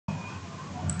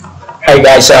Hey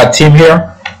guys, Tim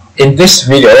here. In this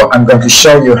video, I'm going to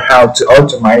show you how to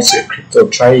automate crypto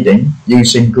trading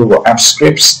using Google Apps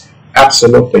scripts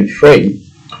absolutely free.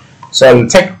 So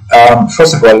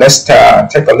first of all, let's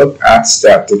take a look at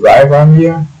the diagram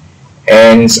here.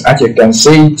 And as you can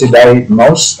see today,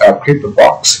 most crypto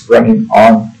bots running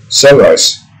on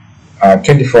servers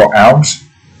 24 hours,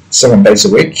 7 days a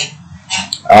week,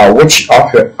 which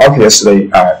obviously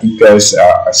equals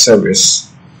a service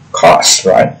cost,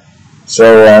 right?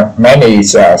 So many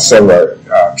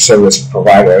service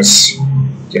providers,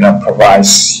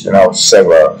 provides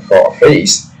server for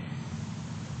fees.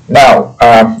 Now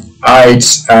I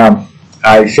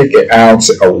figured out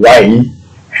a way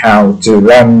how to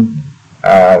run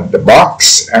the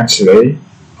box actually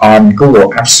on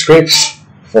Google Apps scripts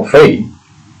for free.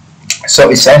 So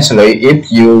essentially, if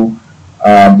you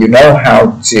know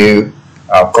how to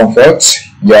convert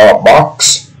your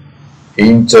box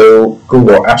into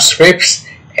Google Apps scripts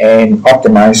and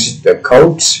optimize the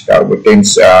code within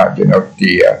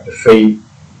the free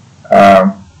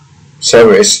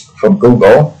service from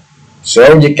Google,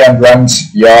 so you can run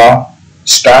your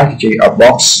strategy or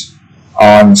box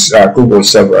on Google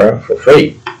server for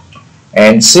free.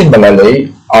 And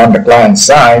similarly on the client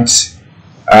side,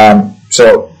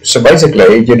 so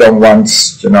basically you don't want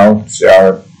your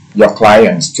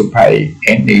clients to pay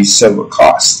any server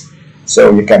cost.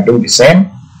 So you can do the same.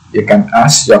 You can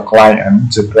ask your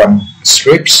client to run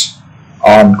scripts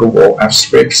on Google Apps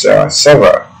Scripts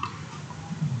server.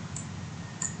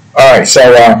 Alright,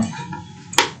 so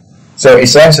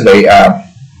essentially,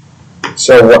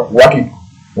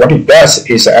 what it does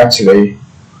is actually,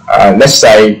 let's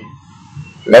say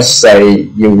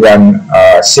you run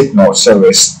a Signal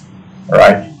service,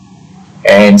 right?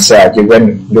 And you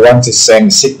want to send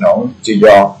a signal to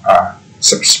your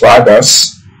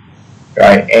subscribers.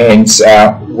 Right, and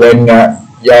when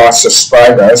your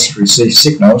subscribers receive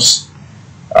signals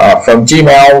from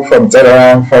Gmail, from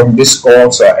Telegram, from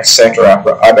Discord, etc.,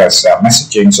 for other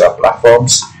messaging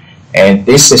platforms, and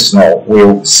this signal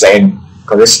will send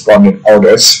corresponding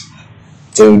orders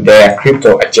to their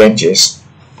crypto exchanges.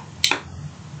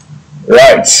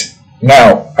 Right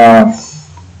now,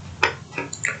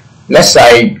 let's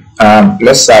say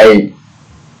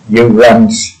you run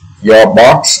your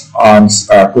box on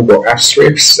Google Apps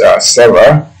Scripts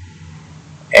server,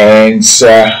 and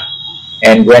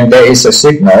when there is a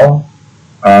signal,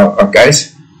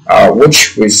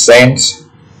 which we send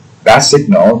that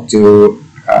signal to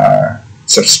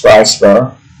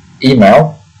subscriber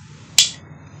email.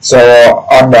 So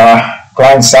on the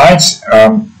client side,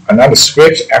 another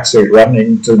script actually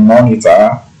running to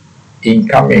monitor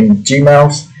incoming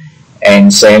Gmails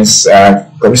and sends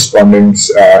corresponding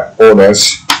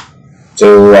orders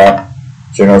to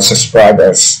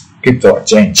subscribers crypto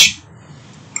exchange.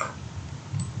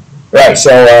 Right,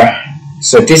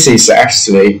 so this is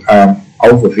actually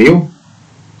overview.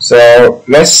 So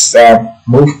let's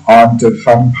move on to the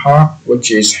fun part, which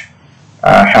is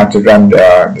how to run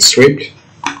the script.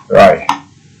 Right,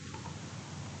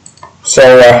 so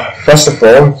first of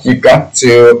all, you got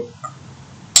to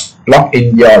log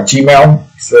in your Gmail.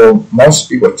 So most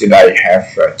people today have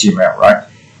Gmail, right?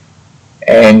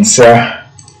 And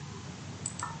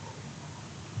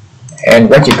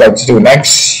what you go to do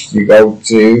next, you go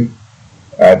to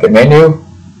the menu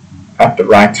at the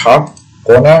right top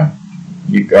corner.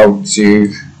 You go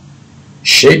to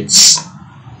Sheets.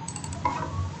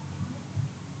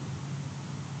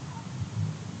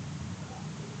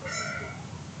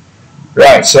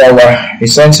 Right, so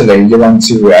essentially you want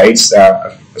to create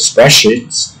a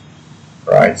spreadsheet.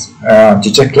 Right,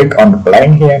 you just click on the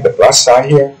blank here, the plus sign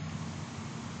here,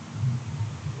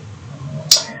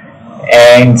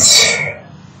 and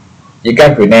you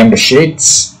can rename the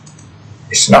sheets.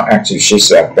 It's not actually sheets,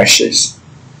 spreadsheets.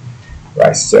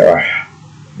 Right, so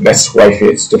let's wait for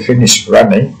it to finish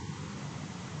running.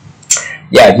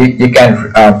 Yeah, you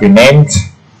can rename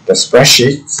the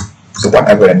spreadsheet to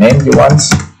whatever the name you want.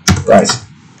 Right.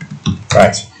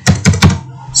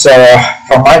 So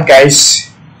for my case,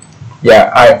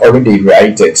 yeah, I already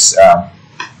created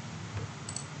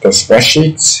the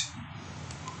spreadsheet.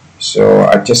 So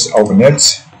I just open it.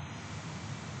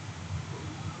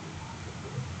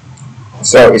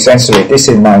 So essentially, this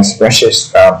is my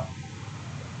spreadsheet,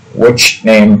 which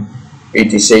name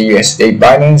BTC USD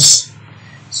Binance.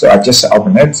 So I just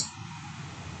open it.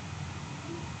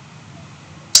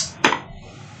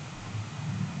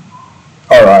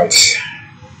 All right.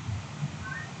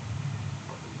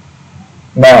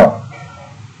 Now,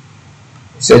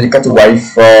 so you got to wait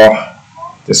for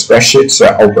the spreadsheet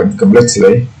to open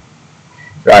completely.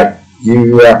 Right,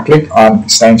 you click on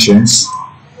extensions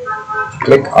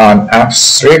click on App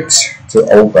Script to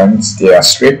open the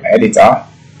script editor.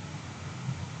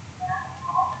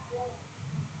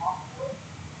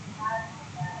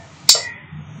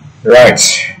 Right,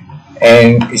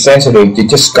 and essentially you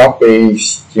just copy,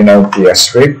 the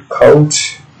script code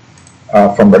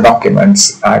from the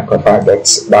documents I provided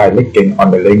by clicking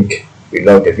on the link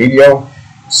below the video.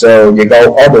 So you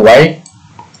go all the way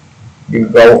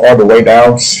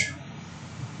down,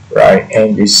 right,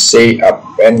 and you see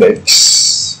appendix,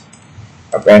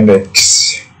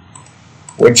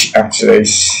 which actually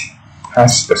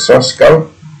has the source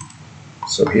code.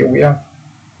 So here we are.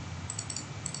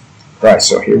 Right,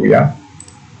 so here we are.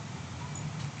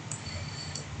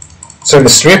 So the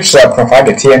scripts are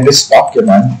provided here in this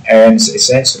document, and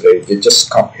essentially you just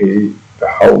copy the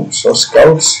whole source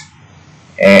code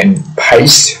and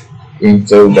paste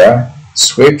into the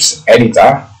scripts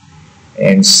editor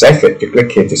and save it. You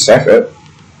click here to save it.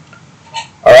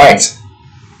 Alright,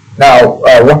 now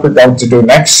what we're going to do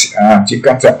next, you've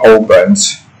got to open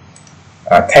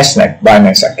testnet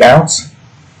Binance account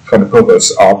for the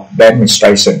purpose of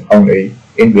demonstration only.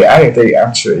 In reality,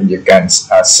 actually, you can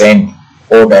send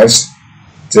orders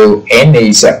to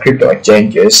any crypto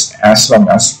exchanges as long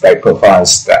as they provide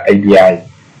the API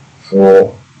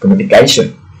for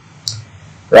communication.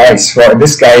 Right, so in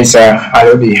this case, I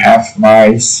already have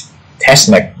my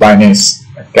testnet Binance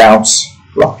accounts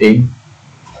logged in.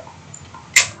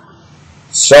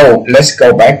 So let's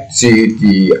go back to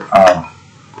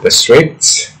the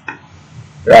script.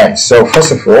 Right, so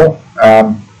first of all,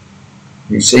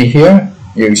 you see here,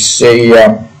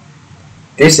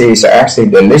 this is actually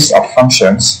the list of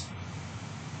functions,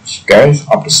 okay,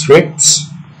 of the scripts.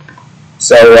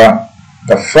 So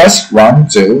the first 1,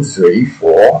 2, 3,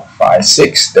 4, 5,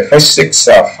 6, the first 6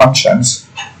 functions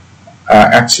are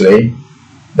actually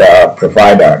the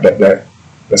provider,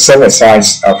 the server-side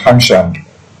function,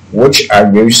 which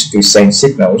are used to send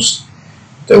signals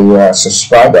to a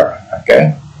subscriber,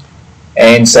 okay.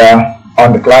 And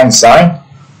on the client side,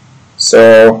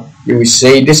 so you will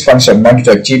see this function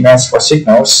monitor Gmails for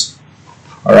signals.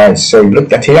 Alright, so you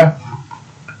look at here,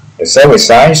 the server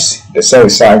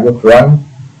side would run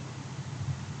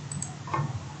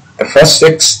the first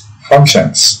 6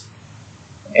 functions,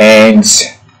 and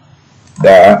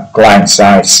the client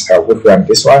side would run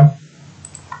this one,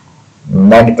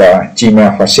 monitor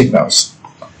Gmail for signals.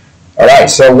 Alright,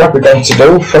 so what we're going to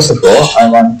do, first of all, I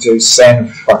want to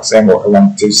send, for example, I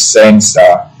want to send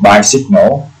by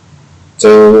signal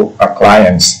to a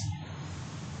client's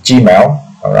Gmail.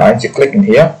 Alright, you click in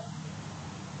here.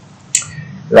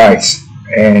 Right,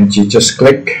 and you just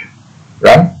click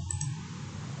run.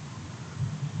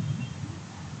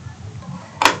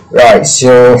 Right,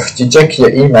 so you check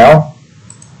your email.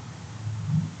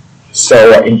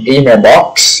 So in email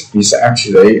box is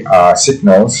actually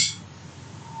signals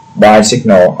by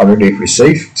signal already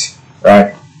received,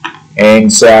 right?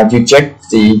 And you check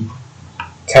the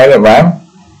Telegram.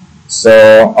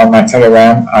 So on my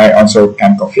Telegram, I also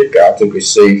can configure to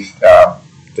receive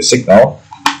the signal.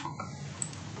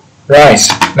 Right,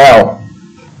 now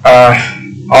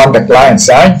on the client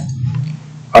side,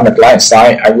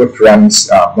 I would run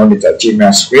monitor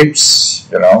Gmail scripts,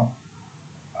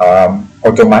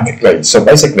 automatically. So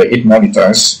basically, it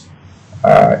monitors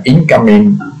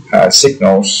incoming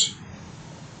signals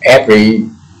every,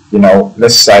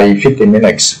 let's say 15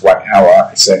 minutes, 1 hour,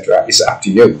 etc. It's up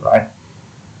to you, right?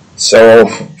 So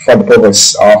for the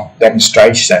purpose of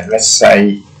demonstration, let's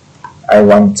say I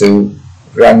want to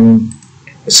run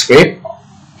a script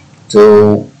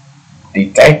to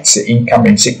detect the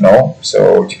incoming signal.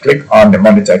 So you click on the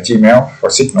monitor Gmail for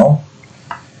signal.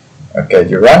 Okay,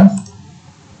 you run.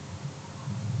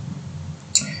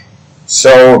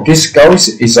 So this code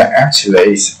is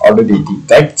actually already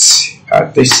detects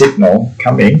this signal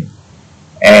coming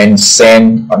and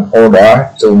send an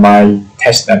order to my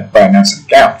testnet Binance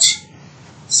account.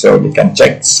 So you can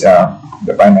check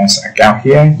the Binance account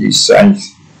here. You say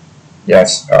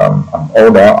yes, an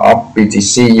order of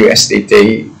BTC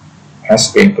USDT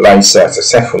has been placed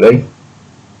successfully.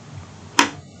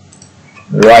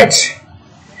 Right,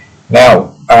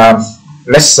 now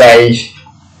let's say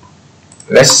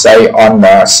on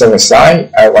the server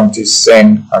side I want to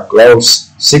send a close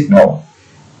signal,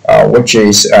 which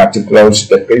is to close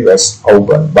the previous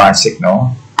open by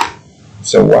signal.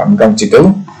 So what I'm going to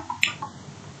do,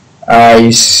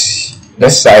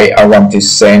 let's say I want to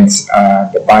send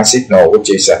the buy signal, which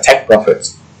is a take profit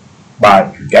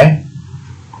buy. Okay,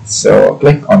 so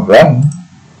click on run,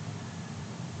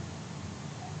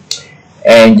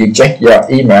 and you check your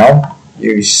email.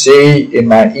 You see in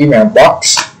my email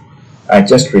box, I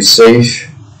just received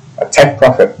take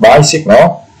profit by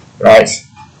signal, right?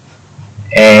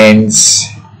 And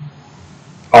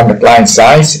on the client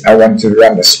side, I want to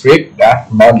run a script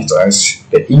that monitors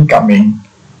the incoming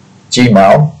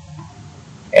Gmail,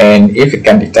 and if it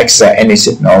can detect any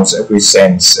signals, it will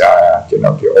send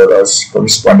the orders,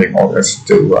 corresponding orders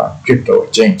to crypto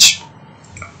exchange.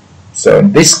 So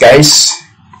in this case,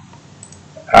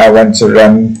 I want to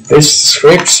run this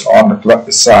script on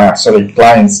the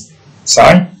client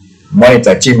side,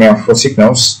 monitor Gmail for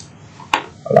signals.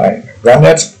 Alright, run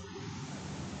it.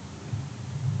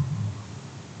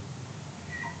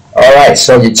 Alright,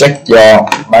 so you check your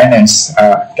Binance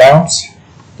account,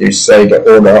 you say the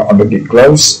order already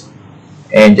closed,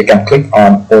 and you can click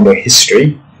on order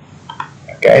history.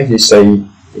 Okay, you say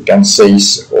you can see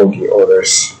all the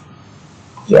orders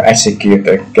you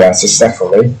executed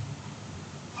successfully,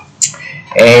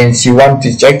 and you want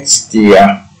to check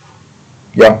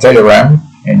your Telegram,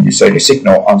 and you say the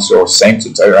signal also sent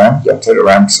to Telegram, your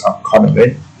Telegrams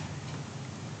accordingly.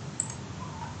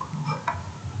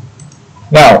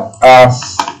 Now,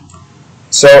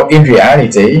 so in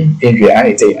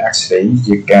reality, actually,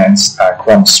 you can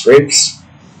run scripts,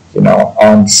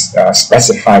 on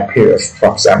specified periods.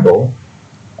 For example,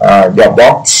 your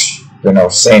bot,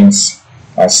 sends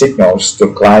signals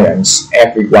to clients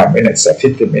every 1 minute,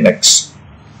 50 minutes,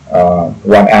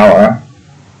 1 hour,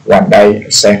 1 day,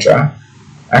 etc.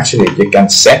 Actually, you can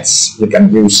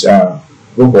use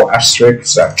Google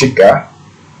Asterisk trigger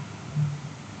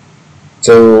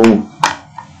to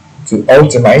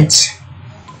automate.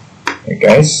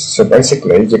 Okay, so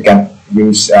basically you can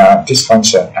use this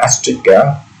function as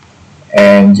trigger,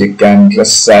 and you can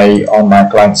just say on my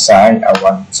client side, I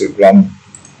want to run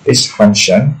this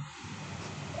function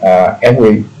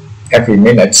every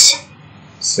minute.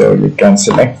 So you can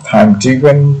select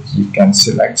timvinh, you can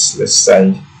select, let's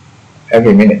say,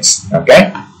 every minute.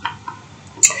 Okay,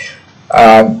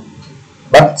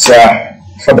 but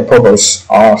for the purpose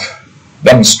of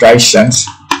demonstrations,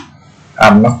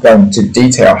 I'm not going to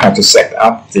detail how to set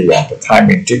up the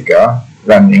timing trigger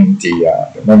running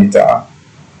the monitor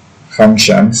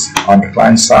functions on the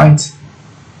client side.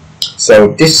 So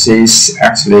this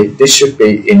should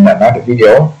be in another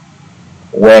video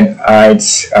when I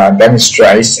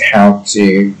demonstrate how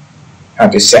to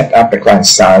set up the client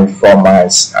side for my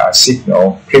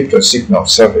crypto signal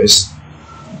service.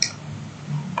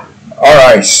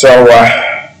 Alright, so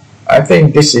I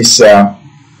think that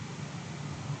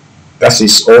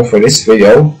is all for this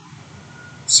video.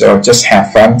 So just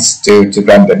have fun to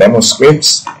run the demo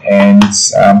scripts, and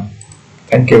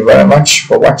thank you very much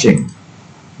for watching.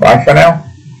 Bye for now.